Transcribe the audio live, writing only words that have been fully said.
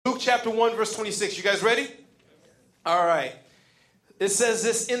chapter 1, verse 26. You guys ready? All right. It says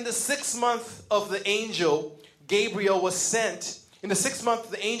this, in the 6th month of the angel, Gabriel was sent. In the 6th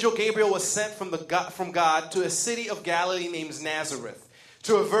month, the angel Gabriel was sent from God to a city of Galilee named Nazareth,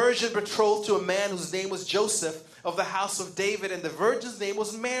 to a virgin betrothed to a man whose name was Joseph of the house of David, and the virgin's name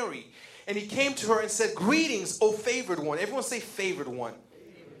was Mary. And he came to her and said, greetings, O favored one. Everyone say favored one.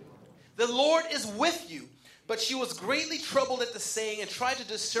 The Lord is with you. But she was greatly troubled at the saying and tried to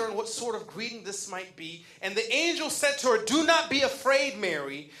discern what sort of greeting this might be. And the angel said to her, do not be afraid,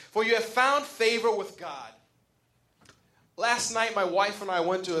 Mary, for you have found favor with God. Last night, my wife and I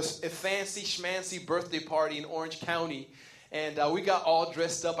went to a fancy schmancy birthday party in Orange County. And we got all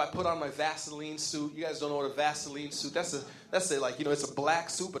dressed up. I put on my Vaseline suit. You guys don't know what a Vaseline suit, that's like, it's a black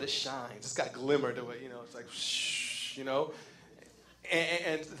suit, but it shines. It's got glimmer to it, it's like, shh,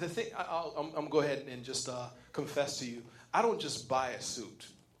 And the thing, I'm going to go ahead and just confess to you, I don't just buy a suit.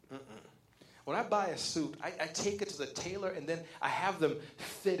 When I buy a suit, I take it to the tailor, and then I have them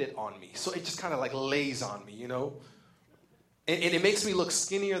fitted on me. So it just kind of like lays on me, And it makes me look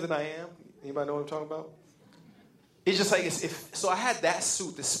skinnier than I am. Anybody know what I'm talking about? It's just like, so I had that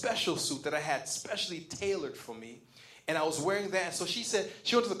suit, this special suit that I had specially tailored for me. And I was wearing that. So she said,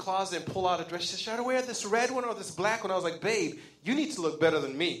 she went to the closet and pulled out a dress. She said, should I wear this red one or this black one? I was like, babe, you need to look better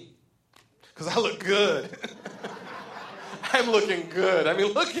than me. Because I look good. I'm looking good. I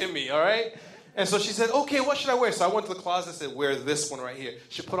mean, look at me, all right? And so she said, okay, what should I wear? So I went to the closet and said, wear this one right here.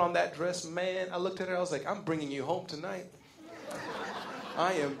 She put on that dress. Man, I looked at her. I was like, I'm bringing you home tonight.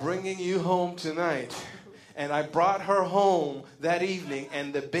 I am bringing you home tonight. And I brought her home that evening,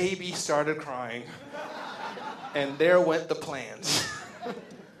 and the baby started crying. And there went the plans.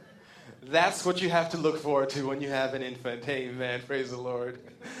 That's what you have to look forward to when you have an infant. Amen. Praise the Lord.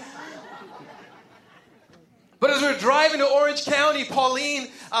 But as we're driving to Orange County, Pauline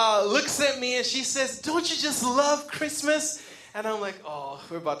looks at me and she says, don't you just love Christmas? And I'm like, oh,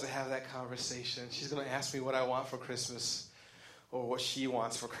 we're about to have that conversation. She's going to ask me what I want for Christmas, or what she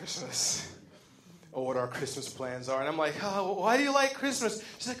wants for Christmas, or what our Christmas plans are. And I'm like, oh, why do you like Christmas?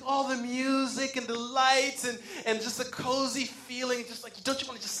 She's like, all the music and the lights and just the cozy feeling. Just like, don't you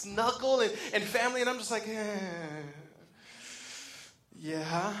want to just snuggle and family? And I'm just like,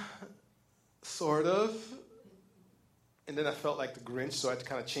 yeah, sort of. And then I felt like the Grinch, so I had to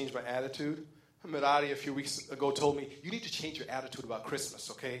kind of change my attitude. Mirati a few weeks ago told me, you need to change your attitude about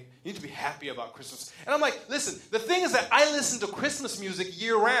Christmas, okay? You need to be happy about Christmas. And I'm like, listen, the thing is that I listen to Christmas music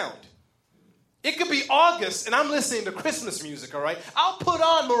year-round. It could be August, and I'm listening to Christmas music, all right? I'll put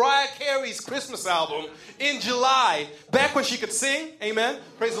on Mariah Carey's Christmas album in July, back when she could sing. Amen?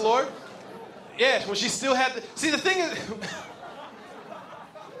 Praise the Lord. Yeah, when she still had the... See, the thing is...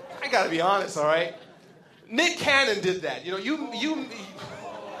 I got to be honest, all right? Nick Cannon did that. You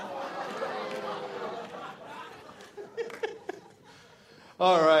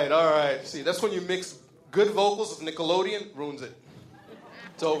All right. See, that's when you mix good vocals with Nickelodeon, ruins it.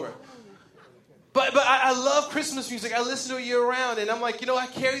 It's over. But I love Christmas music. I listen to it year-round, and I'm like, I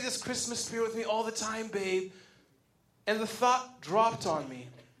carry this Christmas spirit with me all the time, babe. And the thought dropped on me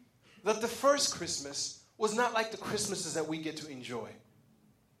that the first Christmas was not like the Christmases that we get to enjoy.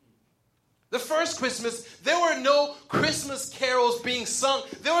 The first Christmas, there were no Christmas carols being sung.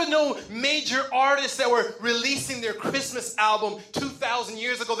 There were no major artists that were releasing their Christmas album 2,000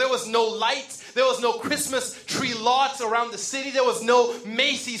 years ago. There was no lights. There was no Christmas tree lots around the city. There was no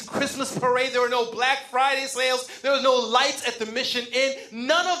Macy's Christmas parade. There were no Black Friday sales. There was no lights at the Mission Inn.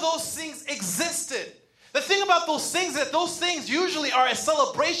 None of those things existed. The thing about those things is that those things usually are a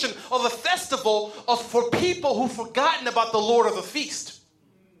celebration of a festival for people who've forgotten about the Lord of the feast.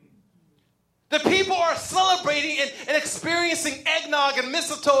 The people are celebrating and experiencing eggnog and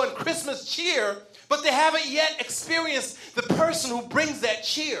mistletoe and Christmas cheer, but they haven't yet experienced the person who brings that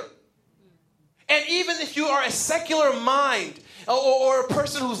cheer. And even if you are a secular mind or a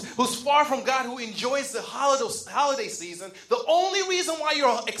person who's far from God, who enjoys the holiday season, the only reason why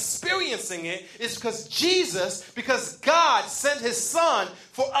you're experiencing it is because God sent his son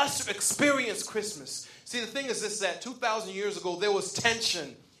for us to experience Christmas. See, the thing is this, that 2,000 years ago, there was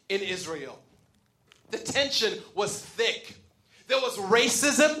tension in Israel. The tension was thick. There was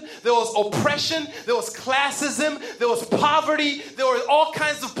racism, there was oppression, there was classism, there was poverty, there were all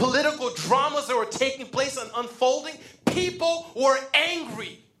kinds of political dramas that were taking place and unfolding. People were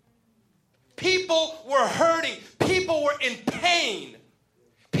angry. People were hurting. People were in pain.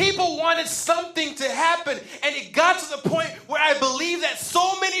 People wanted something to happen, and it got to the point where I believe that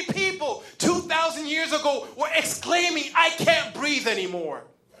so many people 2,000 years ago were exclaiming, I can't breathe anymore.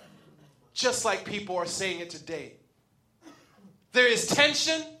 Just like people are saying it today. There is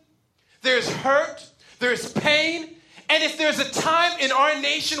tension, there's hurt, there's pain, and if there's a time in our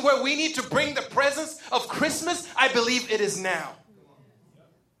nation where we need to bring the presence of Christmas, I believe it is now.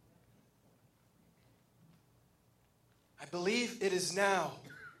 I believe it is now.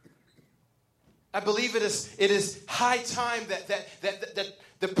 I believe it is high time that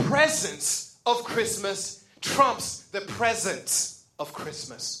the presence of Christmas trumps the presence of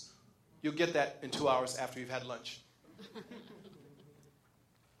Christmas. You'll get that in 2 hours after you've had lunch.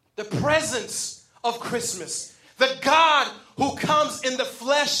 The presence of Christmas. The God who comes in the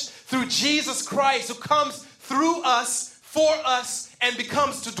flesh through Jesus Christ, who comes through us, for us, and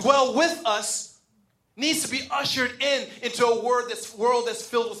becomes to dwell with us, needs to be ushered into a world that's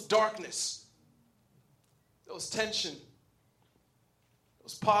filled with darkness. There was tension. There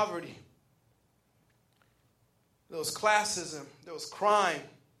was poverty. There was classism. There was crime.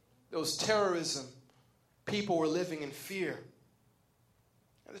 There was terrorism. People were living in fear.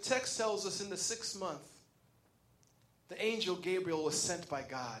 And the text tells us in the 6th month, the angel Gabriel was sent by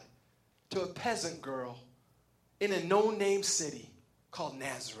God to a peasant girl in a no-name city called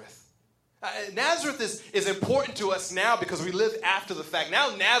Nazareth. Nazareth is important to us now because we live after the fact.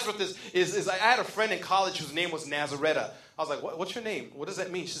 Now Nazareth is I had a friend in college whose name was Nazaretta. I was like, what's your name? What does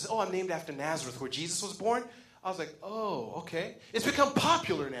that mean? She says, I'm named after Nazareth where Jesus was born. I was like, oh, okay. It's become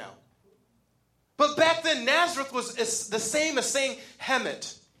popular now. But back then, Nazareth was the same as saying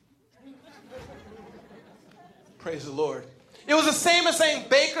Hemet. Praise the Lord. It was the same as saying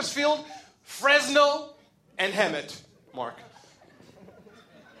Bakersfield, Fresno, and Hemet.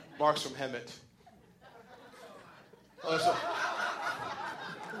 Mark's from Hemet. So,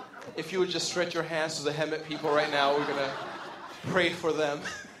 if you would just stretch your hands to the Hemet people right now, we're going to pray for them.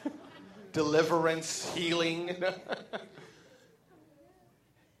 Deliverance, healing.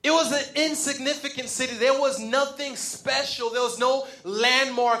 It was an insignificant city. There was nothing special. There was no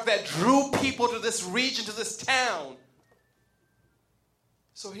landmark that drew people to this region, to this town.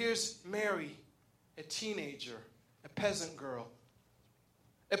 So here's Mary, a teenager, a peasant girl,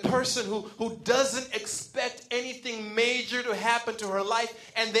 a person who doesn't expect anything major to happen to her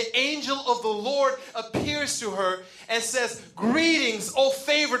life. And the angel of the Lord appears to her and says, "Greetings, O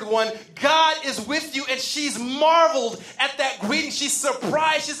favored one. God is with you." And she's marveled at that greeting. She's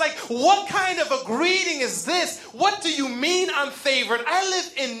surprised. She's like, what kind of a greeting is this? What do you mean I'm favored? I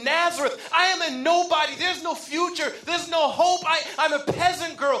live in Nazareth. I am a nobody. There's no future. There's no hope. I'm a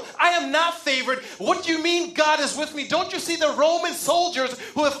peasant girl. I am not favored. What do you mean God is with me? Don't you see the Roman soldiers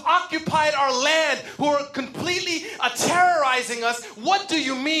who have occupied our land, who are completely terrorizing us? What do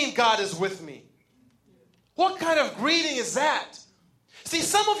you mean God is with me? What kind of greeting is that? See,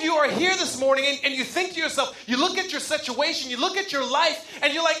 some of you are here this morning and you think to yourself, you look at your situation, you look at your life,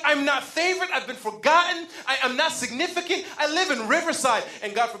 and you're like, I'm not favored, I've been forgotten, I'm not significant, I live in Riverside,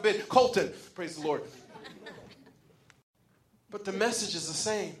 and God forbid, Colton, praise the Lord. But the message is the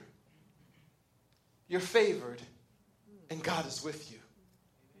same. You're favored, and God is with you.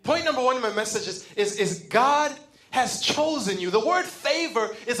 Point number one in my message is God has chosen you. The word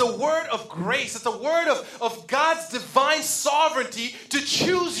favor is a word of grace. It's a word of God's divine sovereignty to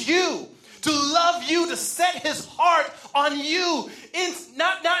choose you, to love you, to set his heart on you.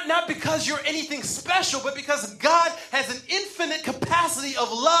 Not because you're anything special, but because God has an infinite capacity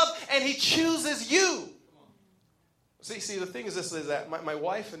of love and he chooses you. See, the thing is this, is that my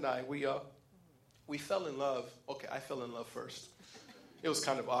wife and I, we fell in love. Okay, I fell in love first. It was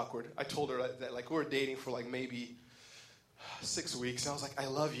kind of awkward. I told her that like we were dating for like maybe 6 weeks. And I was like, I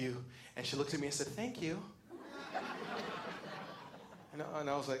love you. And she looked at me and said, thank you. And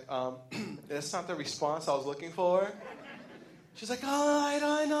I was like, that's not the response I was looking for. She's like, oh,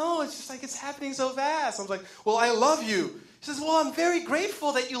 I know. It's just like it's happening so fast. I was like, well, I love you. She says, well, I'm very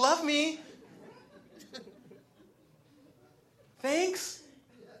grateful that you love me. Thanks.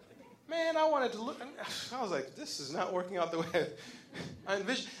 Man, I wanted to look. I was like, this is not working out the way I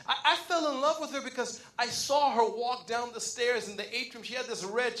envisioned. I fell in love with her because I saw her walk down the stairs in the atrium. She had this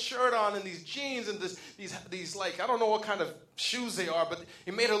red shirt on and these jeans and these like, I don't know what kind of shoes they are, but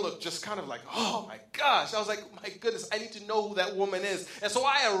it made her look just kind of like, oh my gosh. I was like, my goodness, I need to know who that woman is. And so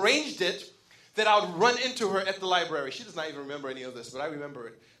I arranged it that I would run into her at the library. She does not even remember any of this, but I remember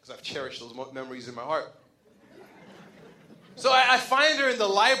it because I've cherished those memories in my heart. So I find her in the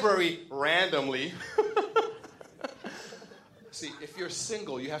library randomly. See, if you're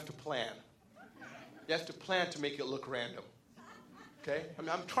single, you have to plan. You have to plan to make it look random. Okay? I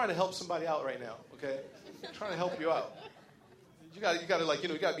mean, I'm trying to help somebody out right now. Okay? I'm trying to help you out. You gotta like,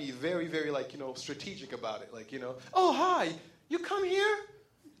 you gotta be very, very like, strategic about it. Like, oh, hi, you come here?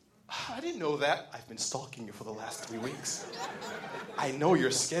 I didn't know that. I've been stalking you for the last 3 weeks. I know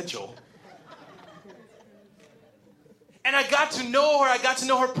your schedule. And I got to know her. I got to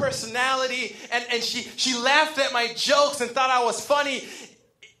know her personality. And she laughed at my jokes and thought I was funny.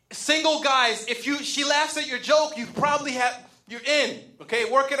 Single guys, if she laughs at your joke, you're in. Okay,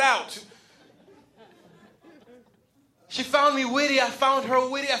 work it out. She found me witty. I found her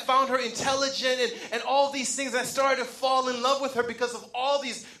witty. I found her intelligent and all these things. I started to fall in love with her because of all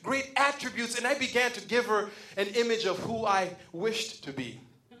these great attributes. And I began to give her an image of who I wished to be.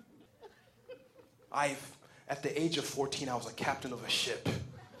 At the age of 14, I was a captain of a ship.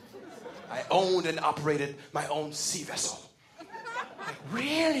 I owned and operated my own sea vessel. Like,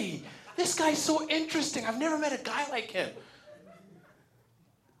 really? This guy's so interesting. I've never met a guy like him.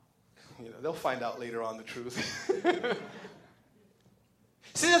 They'll find out later on the truth.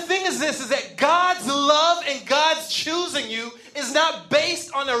 See, the thing is that God's love and God's choosing you is not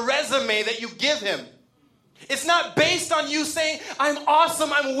based on a resume that you give him. It's not based on you saying, I'm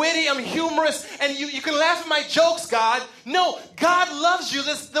awesome, I'm witty, I'm humorous, and you can laugh at my jokes, God. No, God loves you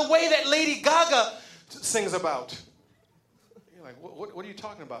the way that Lady Gaga sings about. You're like, what are you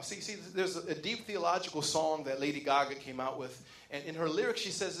talking about? See, there's a deep theological song that Lady Gaga came out with. And in her lyrics,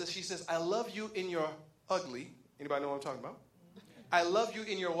 she says this. She says, I love you in your ugly. Anybody know what I'm talking about? I love you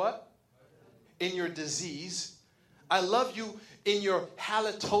in your what? In your disease. I love you in your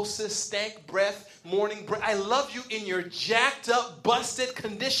halitosis, stank breath, morning breath. I love you in your jacked up, busted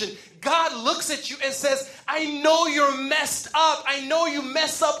condition. God looks at you and says, I know you're messed up. I know you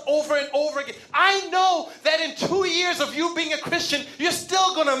mess up over and over again. I know that in 2 years of you being a Christian, you're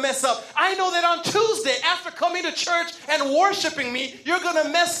still going to mess up. I know that on Tuesday, after coming to church and worshiping me, you're going to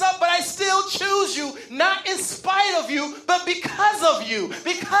mess up, but I still choose you, not in spite of you, but because of you,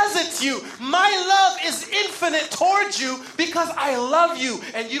 because it's you. My love is infinite towards you because I love you,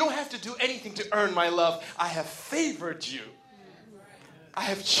 and you don't have to do anything to earn my love. I have favored you. I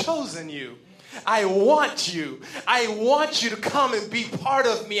have chosen you. I want you. I want you to come and be part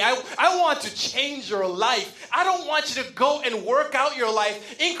of me. I want to change your life. I don't want you to go and work out your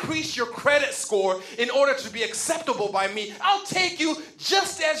life, increase your credit score in order to be acceptable by me. I'll take you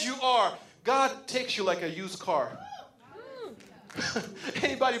just as you are. God takes you like a used car.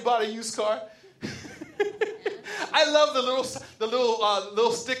 Anybody bought a used car? I love the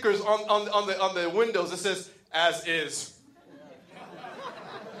little stickers on the windows that says "as is."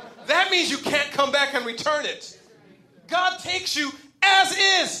 That means you can't come back and return it. God takes you as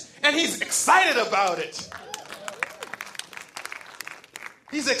is, and he's excited about it.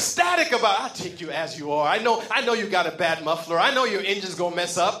 He's ecstatic about it. I'll take you as you are. I know you got a bad muffler. I know your engine's going to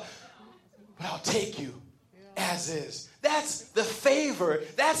mess up. But I'll take you as is. That's the favor.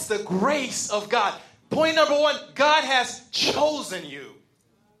 That's the grace of God. Point number one, God has chosen you.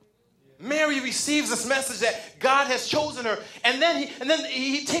 Mary receives this message that God has chosen her. And then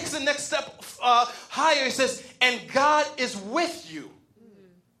he takes the next step higher. He says, and God is with you.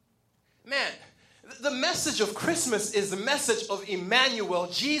 Man, the message of Christmas is the message of Emmanuel.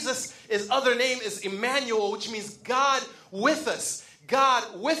 Jesus, his other name is Emmanuel, which means God with us.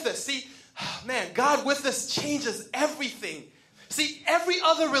 God with us. See, man, God with us changes everything. See, every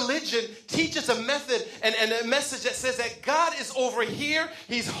other religion teaches a method and a message that says that God is over here,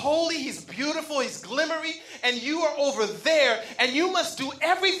 he's holy, he's beautiful, he's glimmery, and you are over there, and you must do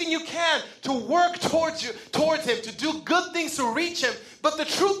everything you can to work towards him, to do good things to reach him. But the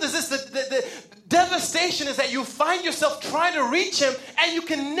truth is this, the devastation is that you find yourself trying to reach him, and you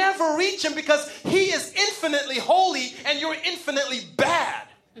can never reach him because he is infinitely holy, and you're infinitely bad.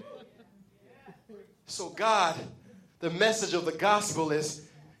 So God... the message of the gospel is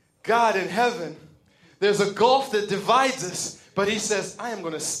God in heaven. There's a gulf that divides us, but he says, I am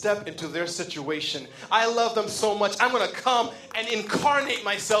going to step into their situation. I love them so much. I'm going to come and incarnate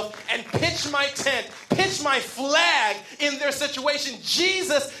myself and pitch my tent, pitch my flag in their situation.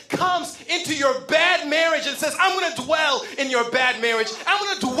 Jesus comes into your bad marriage and says, I'm going to dwell in your bad marriage. I'm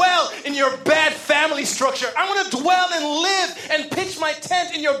going to dwell in your bad family structure. I'm going to dwell and live and pitch my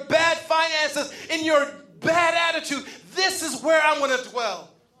tent in your bad finances, in your bad attitude. This is where I'm going to dwell.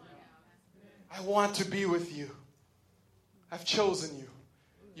 I want to be with you. I've chosen you.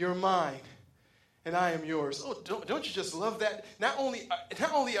 You're mine, and I am yours. Oh, don't you just love that? Not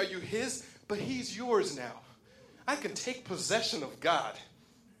only are you his, but he's yours now. I can take possession of God.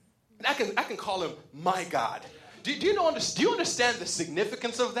 And I can call him my God. Do you understand the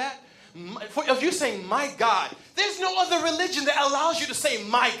significance of that? If you're saying my God, there's no other religion that allows you to say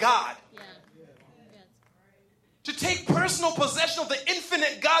my God. To take personal possession of the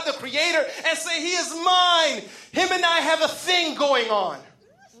infinite God, the creator, and say, he is mine. Him and I have a thing going on.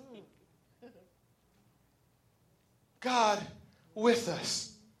 God with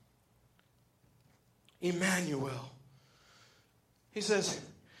us. Emmanuel. He says,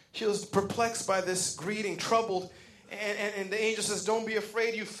 she was perplexed by this greeting, troubled. And the angel says, don't be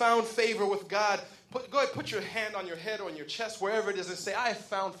afraid. You found favor with God. Go ahead, put your hand on your head or on your chest, wherever it is, and say, I have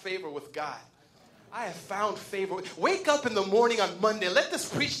found favor with God. I have found favor. Wake up in the morning on Monday. Let this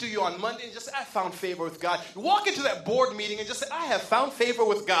preach to you on Monday and just say, I found favor with God. Walk into that board meeting and just say, I have found favor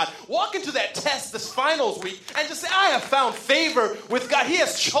with God. Walk into that test this finals week and just say, I have found favor with God. He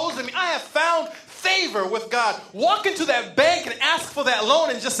has chosen me. I have found favor with God. Walk into that bank and ask for that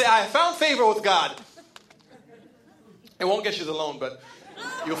loan and just say, I have found favor with God. It won't get you the loan, but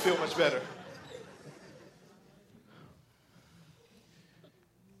you'll feel much better.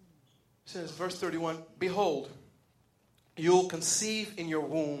 It says, verse 31, behold, you'll conceive in your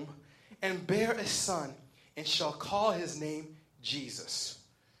womb and bear a son and shall call his name Jesus.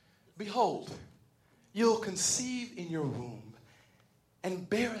 Behold, you'll conceive in your womb and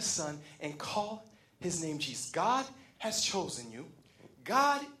bear a son and call his name Jesus. God has chosen you.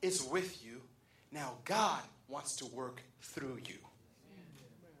 God is with you. Now God wants to work through you.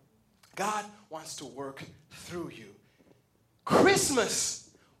 God wants to work through you. Christmas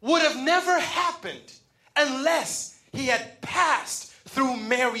would have never happened unless he had passed through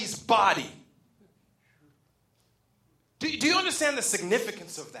Mary's body. Do you understand the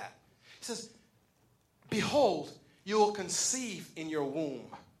significance of that? He says, behold, you will conceive in your womb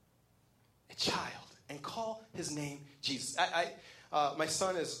a child and call his name Jesus. My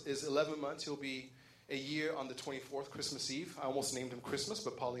son is 11 months. He'll be a year on the 24th, Christmas Eve. I almost named him Christmas,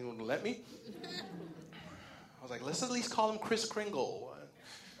 but Pauline wouldn't let me. I was like, let's at least call him Kris Kringle.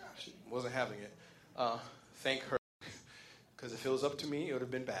 She wasn't having it. Thank her, because if it was up to me, it would have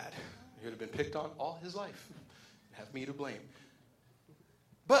been bad. He would have been picked on all his life. Have me to blame.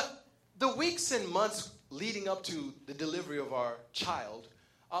 But the weeks and months leading up to the delivery of our child,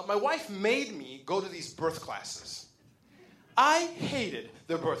 my wife made me go to these birth classes. I hated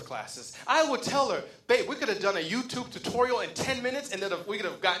the birth classes. I would tell her, babe, we could have done a YouTube tutorial in 10 minutes and then we could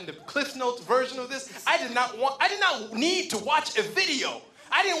have gotten the Cliff Notes version of this. I did not need to watch a video.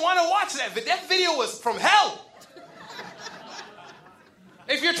 I didn't want to watch that video. That video was from hell.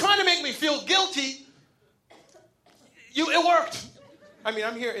 If you're trying to make me feel guilty, it worked. I mean,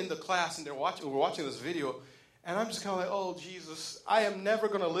 I'm here in the class and we're watching this video and I'm just kind of like, oh, Jesus, I am never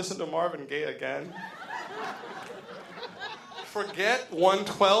going to listen to Marvin Gaye again. Forget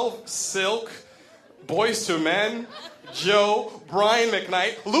 112, Silk, Boyz II Men, Joe, Brian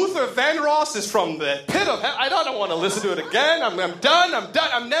McKnight. Luther Vandross is from the pit of hell. I don't want to listen to it again. I'm done.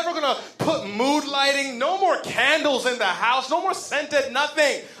 I'm never going to put mood lighting. No more candles in the house. No more scented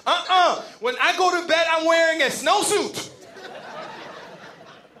nothing. When I go to bed, I'm wearing a snowsuit.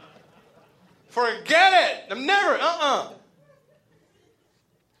 Forget it. I'm never,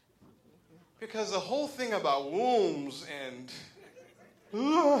 Because the whole thing about wombs and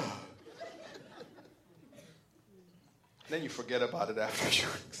then you forget about it after a few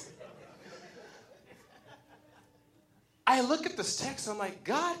weeks. I look at this text and I'm like,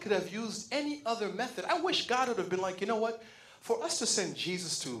 God could have used any other method. I wish God would have been like, you know what? For us to send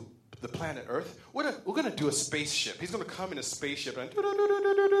Jesus to the planet Earth, we're going to do a spaceship. He's going to come in a spaceship and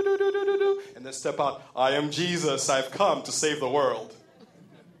then step out. I am Jesus. I've come to save the world.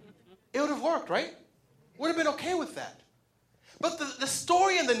 It would have worked, right? Would have been okay with that. But the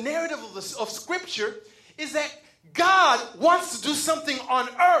story and the narrative of Scripture is that God wants to do something on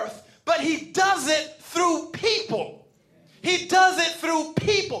earth, but he does it through people. He does it through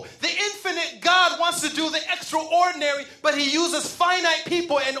people. The infinite God wants to do the extraordinary, but he uses finite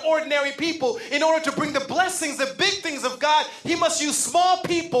people and ordinary people in order to bring the blessings, the big things of God. He must use small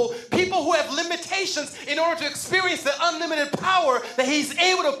people, people who have limitations, in order to experience the unlimited power that he's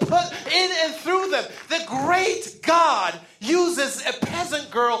able to put in and through them. The great God uses a peasant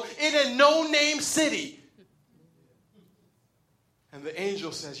girl in a no-name city. And the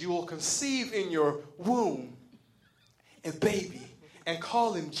angel says, you will conceive in your womb a baby and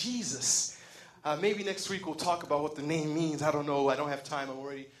call him Jesus. Maybe next week we'll talk about what the name means. I don't know. I don't have time.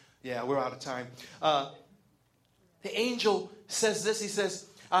 We're out of time. The angel says this. He says,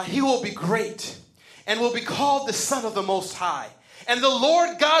 he will be great and will be called the Son of the Most High. And the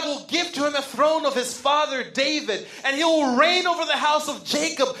Lord God will give to him a throne of his father David, and he will reign over the house of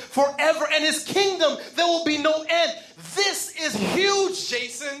Jacob forever, and his kingdom there will be no end. This is huge,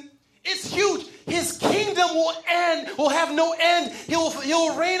 Jason. It's huge. His kingdom will have no end.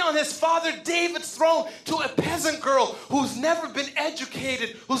 He'll reign on his father David's throne to a peasant girl who's never been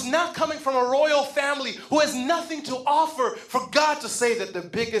educated, who's not coming from a royal family, who has nothing to offer, for God to say that the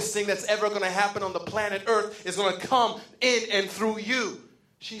biggest thing that's ever going to happen on the planet Earth is going to come in and through you.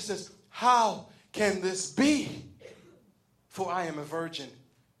 She says, how can this be? for I am a virgin.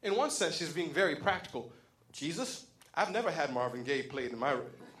 In one sense, she's being very practical. Jesus, I've never had Marvin Gaye played in my room.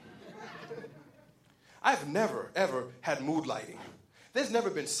 I've never, ever had mood lighting. There's never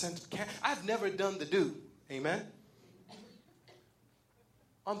been I've never done the do. Amen?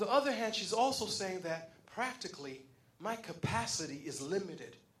 On the other hand, she's also saying that practically, my capacity is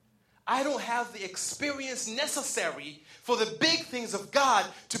limited. I don't have the experience necessary for the big things of God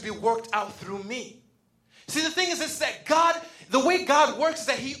to be worked out through me. See, the thing is that God, the way God works is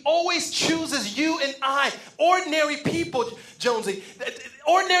that he always chooses you and I, ordinary people, Jonesy,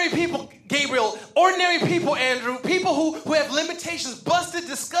 ordinary people, Gabriel, ordinary people, Andrew, people who have limitations, busted,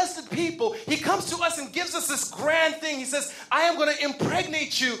 disgusted people. He comes to us and gives us this grand thing. He says, I am going to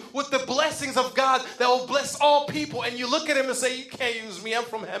impregnate you with the blessings of God that will bless all people. And you look at him and say, you can't use me. I'm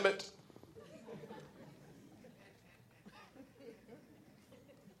from Hemet.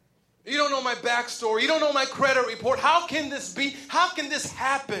 You don't know my backstory. You don't know my credit report. How can this be? How can this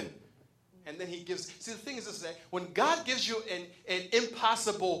happen? And then he gives, see, the thing is this, that when God gives you an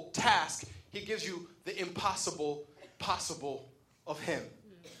impossible task, he gives you the impossible possible of him.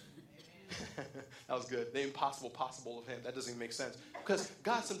 That was good. The impossible possible of him. That doesn't even make sense. Because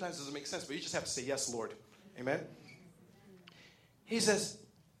God sometimes doesn't make sense, but you just have to say, yes, Lord. Amen? He says,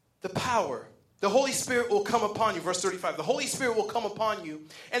 the power, the Holy Spirit will come upon you. Verse 35. The Holy Spirit will come upon you,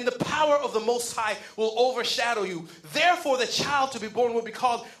 and the power of the Most High will overshadow you. Therefore, the child to be born will be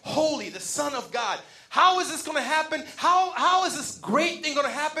called Holy, the Son of God. How is this going to happen? How is this great thing going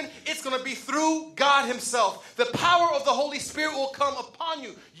to happen? It's going to be through God himself. The power of the Holy Spirit will come upon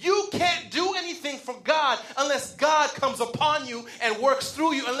you. You can't do anything for God unless God comes upon you and works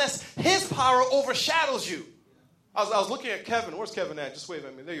through you, unless his power overshadows you. I was looking at Kevin. Where's Kevin at? Just wave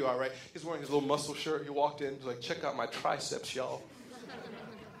at me. There you are, right? He's wearing his little muscle shirt. He walked in. He's like, check out my triceps, y'all.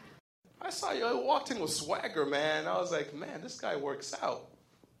 I saw you. I walked in with swagger, man. I was like, man, this guy works out.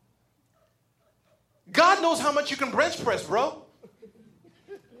 God knows how much you can bench press, bro.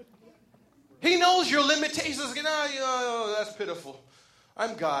 He knows your limitations. That's pitiful.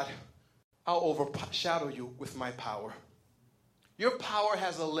 I'm God. I'll overshadow you with my power. Your power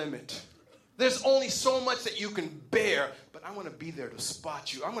has a limit. There's only so much that you can bear, but I'm going to be there to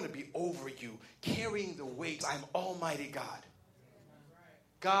spot you. I'm going to be over you, carrying the weight. I'm Almighty God.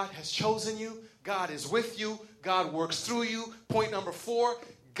 God has chosen you. God is with you. God works through you. Point number 4,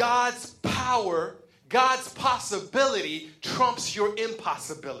 God's power, God's possibility trumps your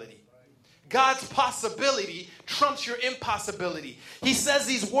impossibility. God's possibility trumps your impossibility. He says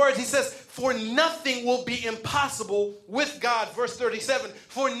these words. He says, for nothing will be impossible with God. Verse 37,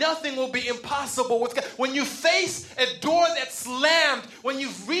 for nothing will be impossible with God. When you face a door that's slammed, when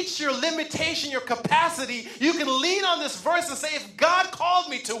you've reached your limitation, your capacity, you can lean on this verse and say, if God called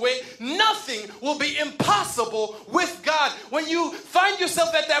me to it, nothing will be impossible with God. When you find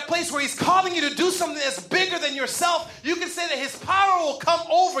yourself at that place where he's calling you to do something that's bigger than yourself, you can say that his power will come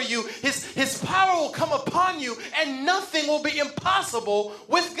over you. His power will come upon you, and nothing will be impossible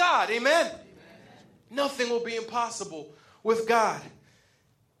with God. Amen? Nothing will be impossible with God.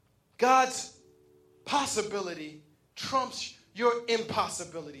 God's possibility trumps your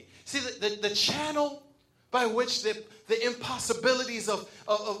impossibility. See, the channel by which the impossibilities of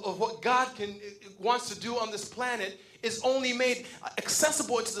what God wants to do on this planet is only made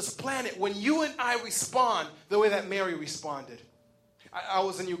accessible to this planet when you and I respond the way that Mary responded. I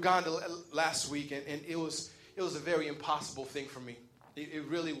was in Uganda last week, and it was a very impossible thing for me. It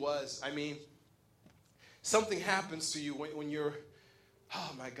really was. I mean, something happens to you when you're,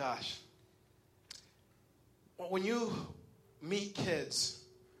 oh my gosh. When you meet kids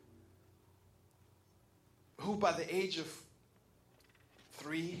who by the age of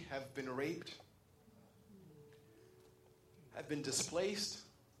 3 have been raped, have been displaced,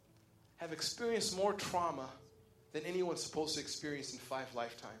 have experienced more trauma than anyone's supposed to experience in 5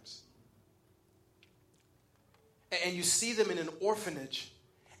 lifetimes. And you see them in an orphanage,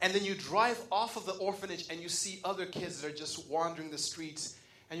 and then you drive off of the orphanage and you see other kids that are just wandering the streets,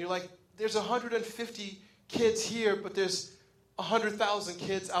 and you're like, there's 150 kids here, but there's 100,000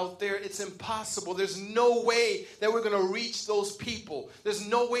 kids out there. It's impossible. There's no way that we're going to reach those people. There's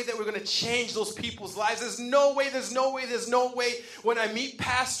no way that we're going to change those people's lives. There's no way. When I meet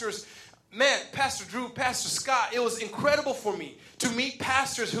pastors, man, Pastor Drew, Pastor Scott, it was incredible for me to meet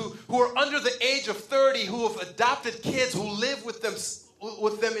pastors who are under the age of 30, who have adopted kids, who live with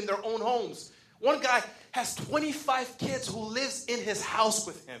them in their own homes. One guy has 25 kids who lives in his house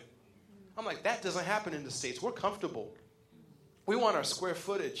with him. I'm like, that doesn't happen in the States. We're comfortable. We want our square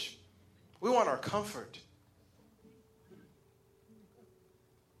footage. We want our comfort.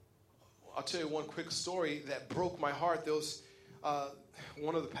 I'll tell you one quick story that broke my heart. There was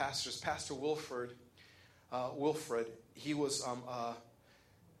one of the pastors, Pastor Wilfred, he was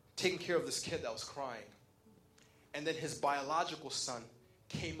taking care of this kid that was crying. And then his biological son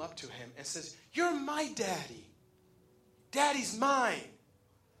came up to him and says, "You're my daddy. Daddy's mine."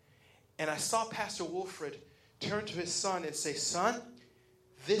 And I saw Pastor Wilfred turn to his son and say, "Son,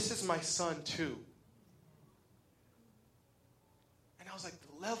 this is my son too." And I was like, the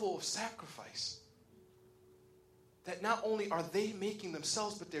level of sacrifice. That not only are they making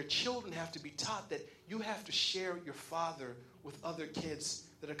themselves, but their children have to be taught that you have to share your father with other kids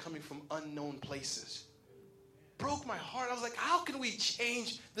that are coming from unknown places. Broke my heart. I was like, how can we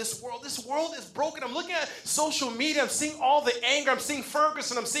change this world? This world is broken. I'm looking at social media. I'm seeing all the anger. I'm seeing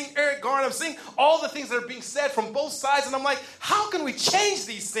Ferguson. I'm seeing Eric Garner. I'm seeing all the things that are being said from both sides. And I'm like, how can we change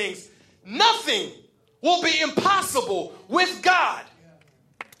these things? Nothing will be impossible with God.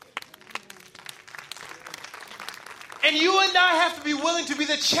 And you and I have to be willing to be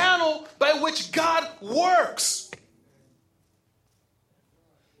the channel by which God works.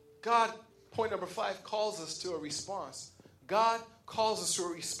 God, point number 5, calls us to a response. God calls us to a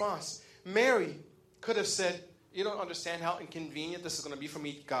response. Mary could have said, "You don't understand how inconvenient this is going to be for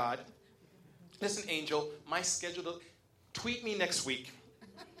me, God. Listen, angel, my schedule, tweet me next week.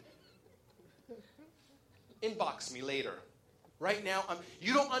 Inbox me later. Right now,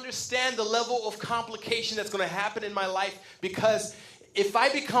 you don't understand the level of complication that's going to happen in my life, because if I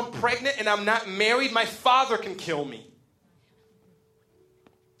become pregnant and I'm not married, my father can kill me.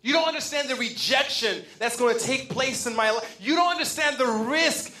 You don't understand the rejection that's going to take place in my life. You don't understand the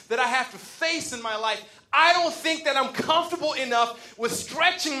risk that I have to face in my life. I don't think that I'm comfortable enough with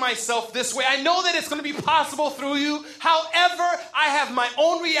stretching myself this way. I know that it's going to be possible through you. However, I have my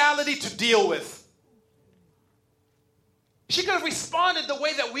own reality to deal with." She could have responded the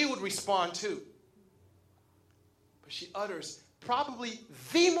way that we would respond too. But she utters probably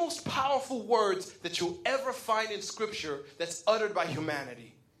the most powerful words that you'll ever find in Scripture that's uttered by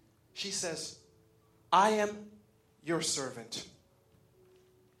humanity. She says, "I am your servant.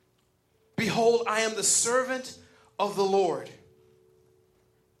 Behold, I am the servant of the Lord.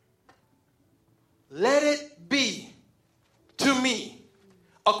 Let it be to me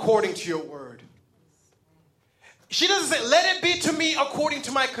according to your word." She doesn't say, "Let it be to me according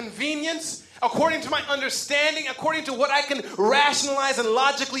to my convenience, according to my understanding, according to what I can rationalize and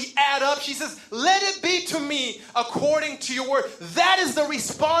logically add up." She says, "Let it be to me according to your word." That is the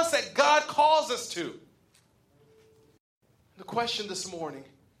response that God calls us to. The question this morning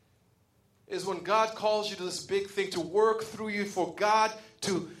is, when God calls you to this big thing, to work through you, for God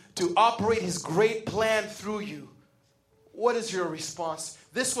to operate his great plan through you, what is your response?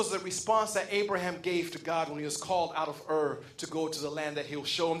 This was the response that Abraham gave to God when he was called out of Ur to go to the land that he'll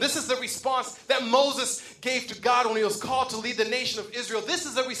show him. This is the response that Moses gave to God when he was called to lead the nation of Israel. This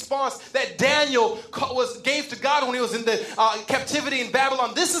is the response that Daniel gave to God when he was in the captivity in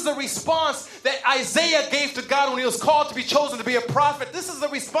Babylon. This is the response that Isaiah gave to God when he was called to be chosen to be a prophet. This is the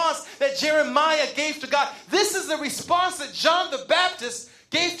response that Jeremiah gave to God. This is the response that John the Baptist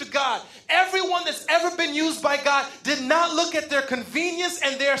gave to God. Everyone that's ever been used by God did not look at their convenience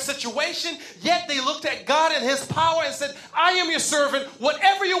and their situation, yet they looked at God and his power and said, "I am your servant.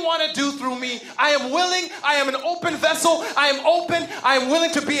 Whatever you want to do through me, I am willing. I am an open vessel. I am open. I am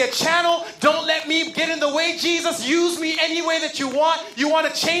willing to be a channel. Don't let me get in the way, Jesus. Use me any way that you want. You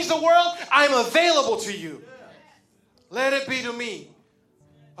want to change the world? I am available to you. Let it be to me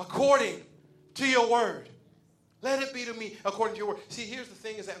according to your word. Let it be to me according to your word." See, here's the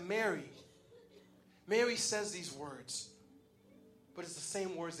thing, is that Mary says these words, but it's the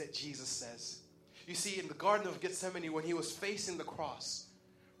same words that Jesus says. You see, in the Garden of Gethsemane, when he was facing the cross,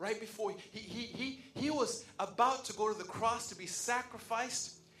 right before he was about to go to the cross to be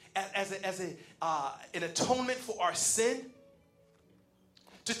sacrificed as an atonement for our sin,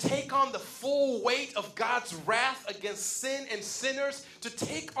 to take on the full weight of God's wrath against sin and sinners, to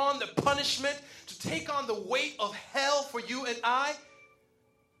take on the punishment, to take on the weight of hell for you and I.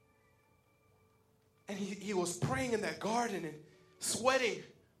 And he was praying in that garden and sweating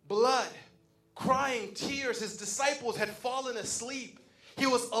blood, crying tears. His disciples had fallen asleep. He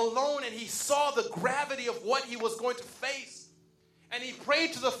was alone, and he saw the gravity of what he was going to face. And he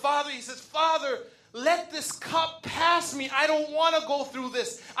prayed to the Father. He says, "Father, let this cup pass me. I don't want to go through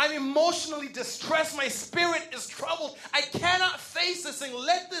this. I'm emotionally distressed. My spirit is troubled. I cannot face this thing.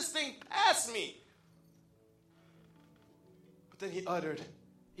 Let this thing pass me." But then he uttered,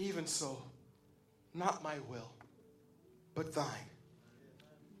 "Even so, not my will, but thine.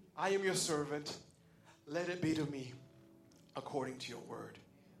 I am your servant. Let it be to me according to your word."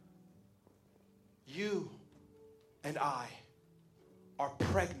 You and I are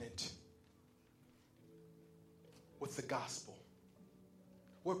pregnant with the gospel.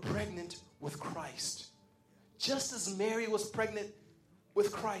 We're pregnant with Christ. Just as Mary was pregnant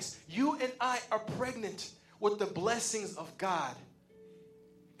with Christ, you and I are pregnant with the blessings of God.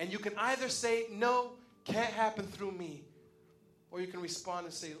 And you can either say, no, can't happen through me. Or you can respond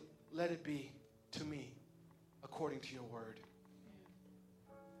and say, let it be to me according to your word.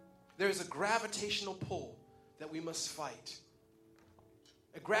 There is a gravitational pull that we must fight.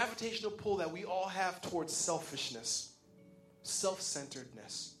 A gravitational pull that we all have towards selfishness,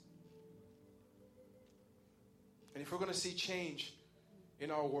 self-centeredness. And if we're going to see change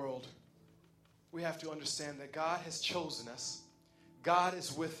in our world, we have to understand that God has chosen us. God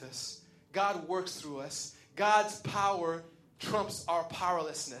is with us. God works through us. God's power trumps our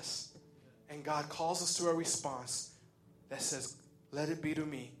powerlessness. And God calls us to a response that says, let it be to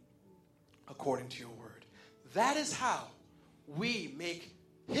me according to your word. That is how we make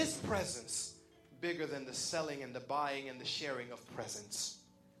his presence bigger than the selling and the buying and the sharing of presents.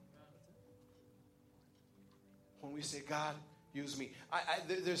 When we say, God, use me.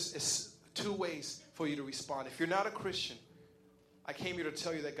 There's two ways for you to respond. If you're not a Christian, I came here to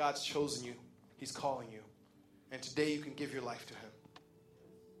tell you that God's chosen you. He's calling you. And today you can give your life to him.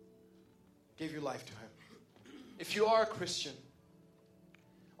 Give your life to him. If you are a Christian,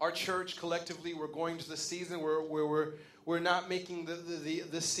 our church collectively, we're going to the season where we're not making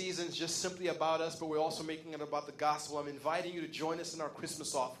the seasons just simply about us, but we're also making it about the gospel. I'm inviting you to join us in our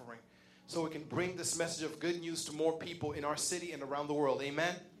Christmas offering so we can bring this message of good news to more people in our city and around the world. Amen?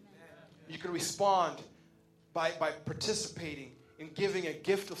 Amen. You can respond by participating in giving a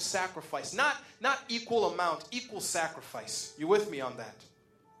gift of sacrifice. Not equal amount, equal sacrifice. You with me on that?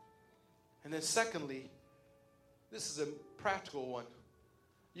 And then secondly, this is a practical one.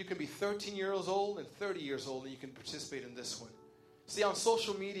 You can be 13 years old and 30 years old and you can participate in this one. See, on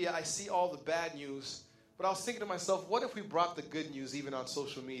social media, I see all the bad news. But I was thinking to myself, what if we brought the good news even on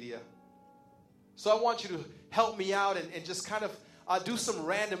social media? So I want you to help me out and just kind of do some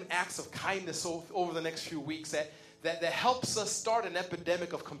random acts of kindness over the next few weeks that helps us start an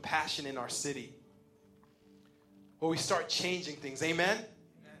epidemic of compassion in our city. Where we start changing things. Amen?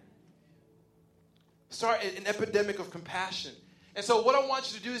 Start an epidemic of compassion. And so what I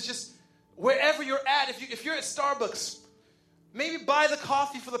want you to do is just, wherever you're at, if you're at Starbucks, maybe buy the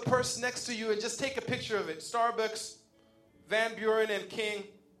coffee for the person next to you and just take a picture of it. Starbucks, Van Buren and King,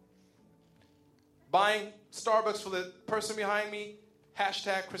 buying Starbucks for the person behind me,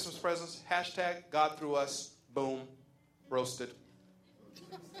 hashtag Christmas presents, hashtag God through us, boom, roasted.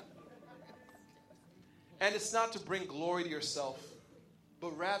 And it's not to bring glory to yourself,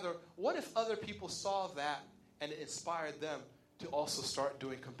 but rather, what if other people saw that and it inspired them to also start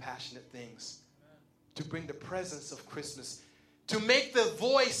doing compassionate things? To bring the presence of Christmas. To make the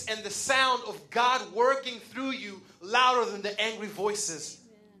voice and the sound of God working through you louder than the angry voices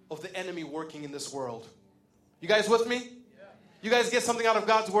of the enemy working in this world. You guys with me? You guys get something out of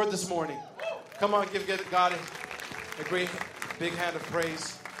God's word this morning. Come on, give God a great big hand of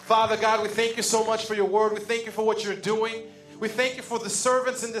praise. Father God, we thank you so much for your word. We thank you for what you're doing. We thank you for the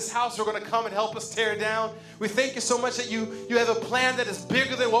servants in this house who are going to come and help us tear down. We thank you so much that you have a plan that is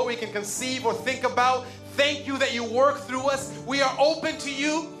bigger than what we can conceive or think about. Thank you that you work through us. We are open to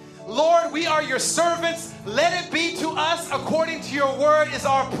you. Lord, we are your servants. Let it be to us according to your word is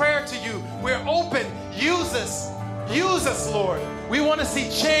our prayer to you. We're open. Use us. Use us, Lord. We want to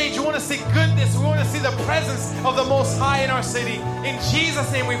see change. We want to see goodness. We want to see the presence of the Most High in our city. In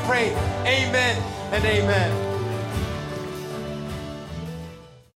Jesus' name we pray. Amen and amen.